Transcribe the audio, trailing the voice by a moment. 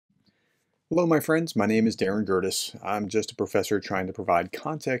Hello, my friends. My name is Gerdes. I'm just a professor trying to provide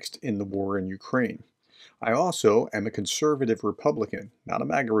context in the war in Ukraine. I also am a conservative Republican, not a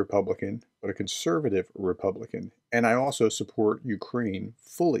MAGA Republican, but a conservative Republican. And I also support Ukraine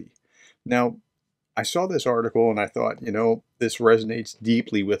fully. Now, I saw this article and I thought, this resonates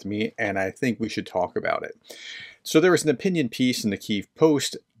deeply with me and I think we should talk about it. So there was an opinion piece in the Kyiv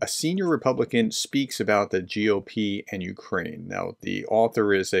Post. A senior Republican speaks about the GOP and Ukraine. Now, the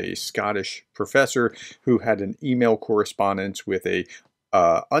author is a Scottish professor who had an email correspondence with a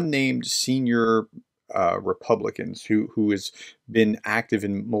unnamed senior Republicans who has been active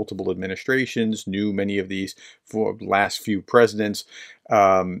in multiple administrations, knew many of these for the last few presidents.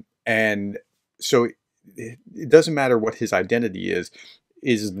 And so it doesn't matter what his identity is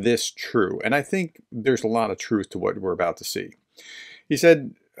this true? And I think there's a lot of truth to what we're about to see. He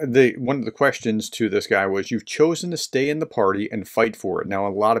said one of the questions to this guy was, you've chosen to stay in the party and fight for it. Now, a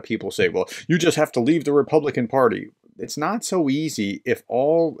lot of people say, well, you just have to leave the Republican Party. It's not so easy if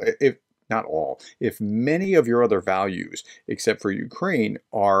not all, if many of your other values, except for Ukraine,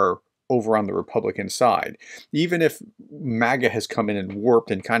 are over on the Republican side. Even if MAGA has come in and warped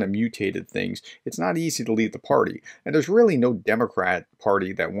and kind of mutated things, it's not easy to leave the party. And there's really no Democrat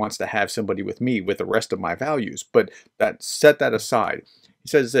Party that wants to have somebody with me with the rest of my values. But set that aside. He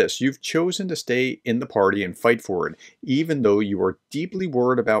says this: you've chosen to stay in the party and fight for it, even though you are deeply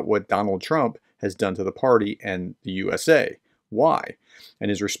worried about what Donald Trump has done to the party and the USA. Why? And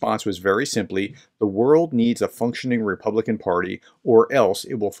his response was very simply, the world needs a functioning Republican Party or else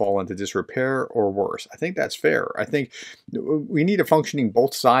it will fall into disrepair or worse. I think that's fair. I think we need a functioning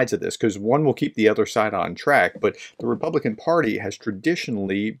both sides of this because one will keep the other side on track. But the Republican Party has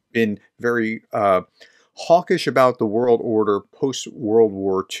traditionally been very hawkish about the world order post-World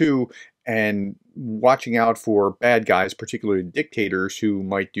War II and watching out for bad guys, particularly dictators who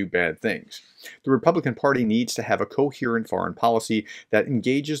might do bad things. The Republican Party needs to have a coherent foreign policy that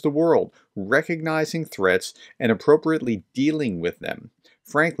engages the world, recognizing threats and appropriately dealing with them.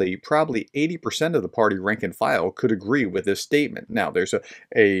 Frankly, probably 80% of the party rank and file could agree with this statement. Now, there's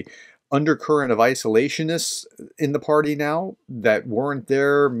a undercurrent of isolationists in the party now that weren't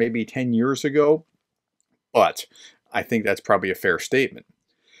there maybe 10 years ago, but I think that's probably a fair statement.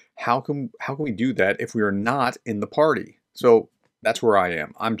 How can we do that if we are not in the party? So that's where I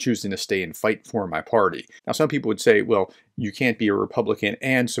am. I'm choosing to stay and fight for my party. Now, some people would say, well, you can't be a Republican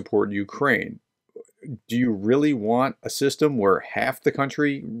and support Ukraine. Do you really want a system where half the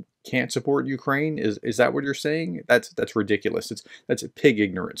country can't support Ukraine? Is that what you're saying? That's ridiculous. That's pig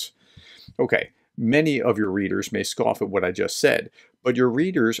ignorance. Okay. Many of your readers may scoff at what I just said, but your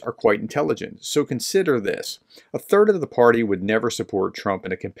readers are quite intelligent. So consider this. A third of the party would never support Trump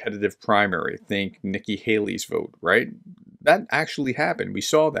in a competitive primary. Think Nikki Haley's vote, right? That actually happened. We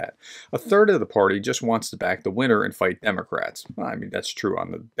saw that. A third of the party just wants to back the winner and fight Democrats. Well, I mean, that's true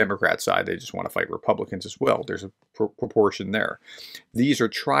on the Democrat side. They just want to fight Republicans as well. There's a proportion there. These are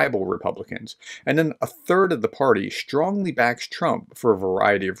tribal Republicans. And then a third of the party strongly backs Trump for a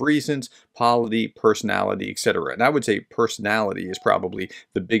variety of reasons: polity, personality, etc. And I would say personality is probably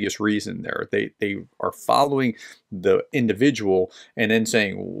the biggest reason there. They are following the individual and then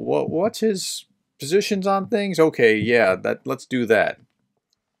saying, what's his positions on things? Okay, yeah, let's do that.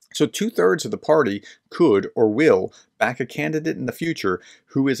 So 2/3 of the party could or will back a candidate in the future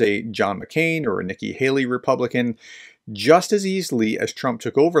who is a John McCain or a Nikki Haley Republican. Just as easily as Trump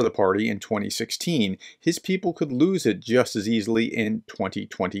took over the party in 2016, his people could lose it just as easily in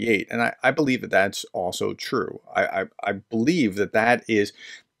 2028. And I believe that that's also true. I believe that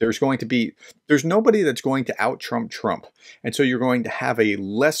there's nobody that's going to out-Trump Trump. And so you're going to have a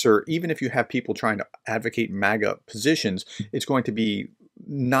lesser, even if you have people trying to advocate MAGA positions, it's going to be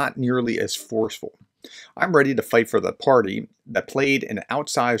not nearly as forceful. I'm ready to fight for the party that played an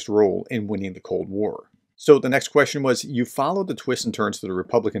outsized role in winning the Cold War. So the next question was, you followed the twists and turns to the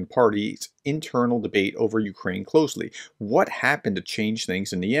Republican Party's internal debate over Ukraine closely. What happened to change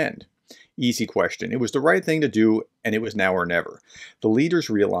things in the end? Easy question. It was the right thing to do, and it was now or never. The leaders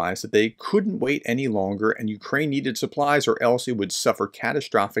realized that they couldn't wait any longer, and Ukraine needed supplies or else it would suffer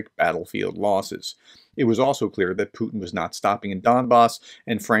catastrophic battlefield losses. It was also clear that Putin was not stopping in Donbass,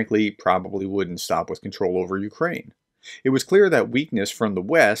 and frankly, probably wouldn't stop with control over Ukraine. It was clear that weakness from the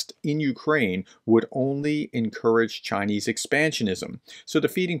West in Ukraine would only encourage Chinese expansionism. So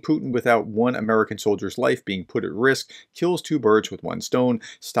defeating Putin without one American soldier's life being put at risk kills two birds with one stone,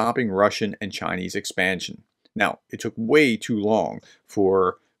 stopping Russian and Chinese expansion. Now, it took way too long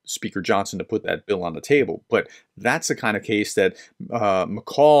for Speaker Johnson to put that bill on the table, but that's the kind of case that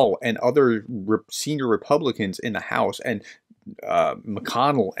McCall and other senior Republicans in the House, and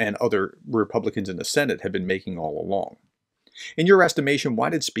McConnell and other Republicans in the Senate have been making all along. In your estimation, why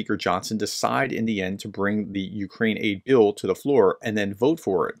did Speaker Johnson decide in the end to bring the Ukraine aid bill to the floor and then vote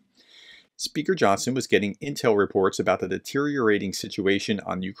for it? Speaker Johnson was getting intel reports about the deteriorating situation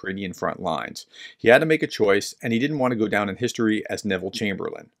on Ukrainian front lines. He had to make a choice, and he didn't want to go down in history as Neville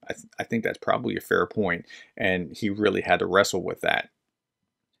Chamberlain. I think that's probably a fair point, and he really had to wrestle with that.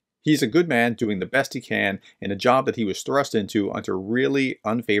 He's a good man doing the best he can in a job that he was thrust into under really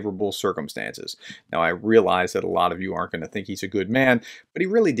unfavorable circumstances. Now, I realize that a lot of you aren't going to think he's a good man, but he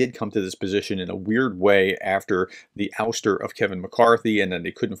really did come to this position in a weird way after the ouster of Kevin McCarthy, and then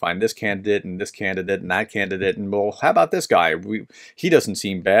they couldn't find this candidate and this candidate and that candidate, and well, how about this guy? He doesn't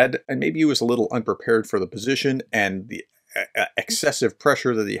seem bad, and maybe he was a little unprepared for the position and the excessive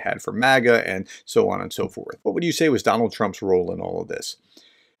pressure that he had for MAGA and so on and so forth. What would you say was Donald Trump's role in all of this?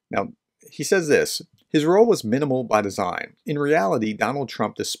 Now, he says this, his role was minimal by design. In reality, Donald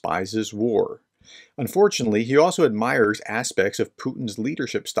Trump despises war. Unfortunately, he also admires aspects of Putin's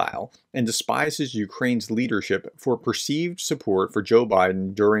leadership style and despises Ukraine's leadership for perceived support for Joe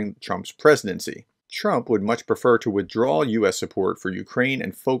Biden during Trump's presidency. Trump would much prefer to withdraw U.S. support for Ukraine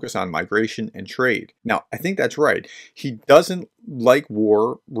and focus on migration and trade. Now, I think that's right. He doesn't like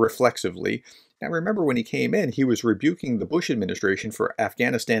war reflexively. Now, remember when he came in, he was rebuking the Bush administration for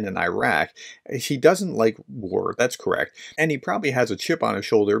Afghanistan and Iraq. He doesn't like war, that's correct. And he probably has a chip on his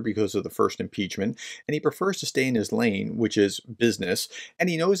shoulder because of the first impeachment. And he prefers to stay in his lane, which is business. And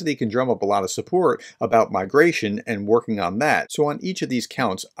he knows that he can drum up a lot of support about migration and working on that. So on each of these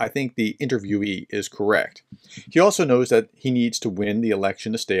counts, I think the interviewee is correct. He also knows that he needs to win the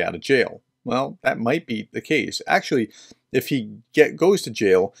election to stay out of jail. Well, that might be the case. Actually, if he goes to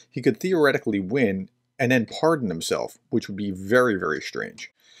jail, he could theoretically win and then pardon himself, which would be very, very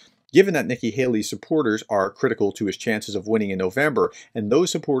strange. Given that Nikki Haley's supporters are critical to his chances of winning in November, and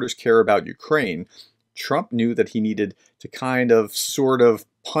those supporters care about Ukraine, Trump knew that he needed to sort of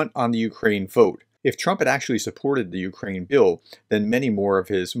punt on the Ukraine vote. If Trump had actually supported the Ukraine bill, then many more of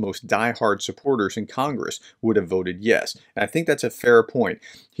his most diehard supporters in Congress would have voted yes. And I think that's a fair point.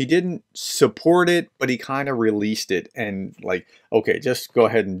 He didn't support it, but he kind of released it and okay, just go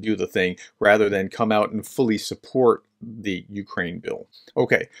ahead and do the thing rather than come out and fully support the Ukraine bill.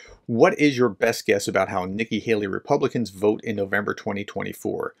 Okay, what is your best guess about how Nikki Haley Republicans vote in November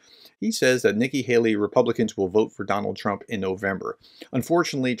 2024? He says that Nikki Haley Republicans will vote for Donald Trump in November.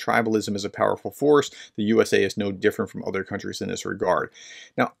 Unfortunately, tribalism is a powerful force. The USA is no different from other countries in this regard.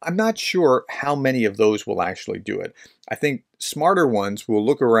 Now, I'm not sure how many of those will actually do it. I think smarter ones will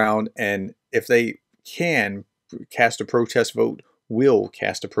look around and if they can cast a protest vote, will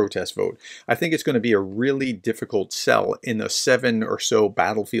cast a protest vote. I think it's going to be a really difficult sell in the 7 or so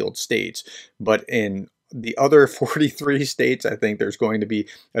battlefield states, but in the other 43 states, I think there's going to be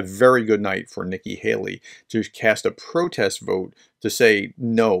a very good night for Nikki Haley to cast a protest vote to say,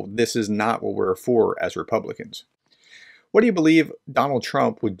 no, this is not what we're for as Republicans. What do you believe Donald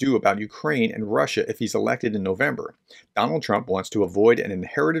Trump would do about Ukraine and Russia if he's elected in November? Donald Trump wants to avoid an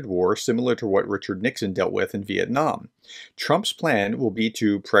inherited war similar to what Richard Nixon dealt with in Vietnam. Trump's plan will be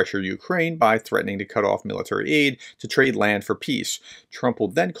to pressure Ukraine by threatening to cut off military aid to trade land for peace. Trump will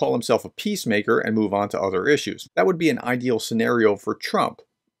then call himself a peacemaker and move on to other issues. That would be an ideal scenario for Trump.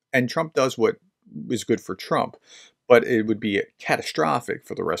 And Trump does what is good for Trump, but it would be catastrophic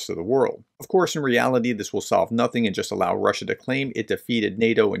for the rest of the world. Of course, in reality, this will solve nothing and just allow Russia to claim it defeated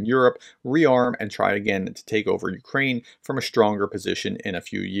NATO and Europe, rearm, and try again to take over Ukraine from a stronger position in a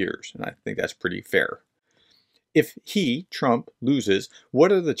few years. And I think that's pretty fair. If he, Trump, loses,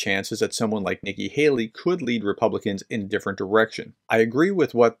 what are the chances that someone like Nikki Haley could lead Republicans in a different direction? I agree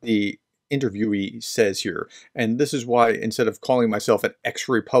with what the interviewee says here, and this is why instead of calling myself an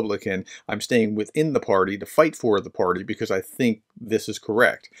ex-Republican, I'm staying within the party to fight for the party because I think this is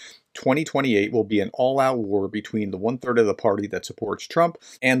correct. 2028 will be an all-out war between the 1/3 of the party that supports Trump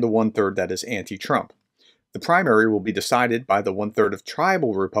and the 1/3 that is anti-Trump. The primary will be decided by the 1/3 of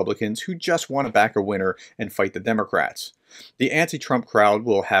tribal Republicans who just want to back a winner and fight the Democrats. The anti-Trump crowd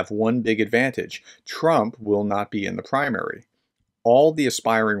will have one big advantage. Trump will not be in the primary. All the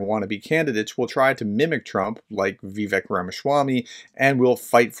aspiring wannabe candidates will try to mimic Trump, like Vivek Ramaswamy, and will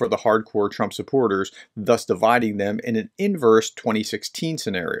fight for the hardcore Trump supporters, thus dividing them in an inverse 2016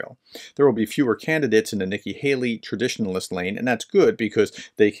 scenario. There will be fewer candidates in the Nikki Haley traditionalist lane, and that's good because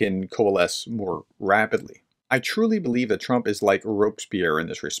they can coalesce more rapidly. I truly believe that Trump is like Robespierre in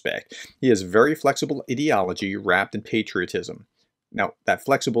this respect. He has very flexible ideology wrapped in patriotism. Now, that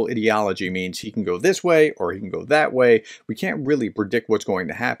flexible ideology means he can go this way or he can go that way. We can't really predict what's going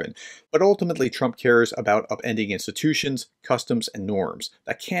to happen. But ultimately, Trump cares about upending institutions, customs, and norms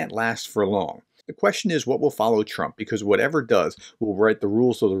that can't last for long. The question is what will follow Trump, because whatever does will write the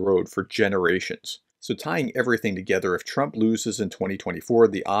rules of the road for generations. So, tying everything together, if Trump loses in 2024,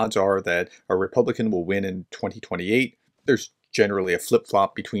 the odds are that a Republican will win in 2028. There's generally a flip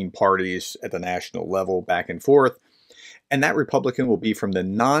flop between parties at the national level, back and forth. And that Republican will be from the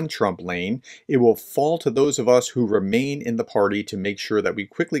non-Trump lane. It will fall to those of us who remain in the party to make sure that we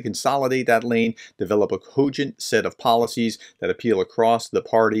quickly consolidate that lane, develop a cogent set of policies that appeal across the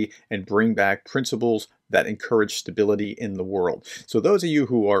party, and bring back principles that encourage stability in the world. So those of you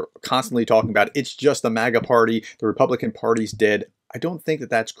who are constantly talking about it's just the MAGA party, the Republican Party's dead, I don't think that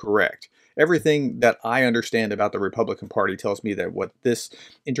that's correct. Everything that I understand about the Republican Party tells me that what this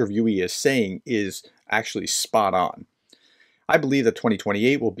interviewee is saying is actually spot on. I believe that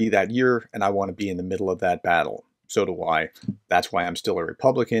 2028 will be that year, and I want to be in the middle of that battle. So do I. That's why I'm still a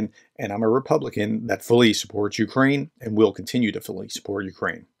Republican, and I'm a Republican that fully supports Ukraine and will continue to fully support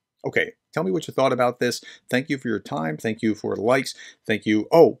Ukraine. Okay, tell me what you thought about this. Thank you for your time. Thank you for the likes. Thank you.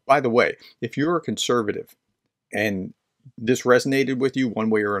 Oh, by the way, if you're a conservative and this resonated with you one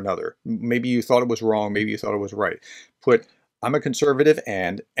way or another, maybe you thought it was wrong, maybe you thought it was right, put I'm a conservative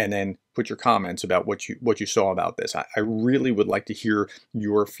and then put your comments about what you saw about this. I really would like to hear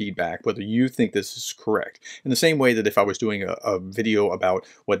your feedback, whether you think this is correct. In the same way that if I was doing a video about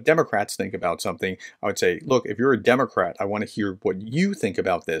what Democrats think about something, I would say, look, if you're a Democrat, I want to hear what you think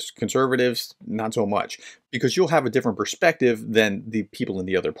about this. Conservatives, not so much, because you'll have a different perspective than the people in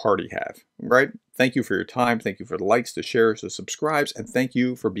the other party have, right? Thank you for your time. Thank you for the likes, the shares, the subscribes, and thank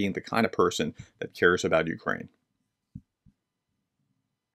you for being the kind of person that cares about Ukraine.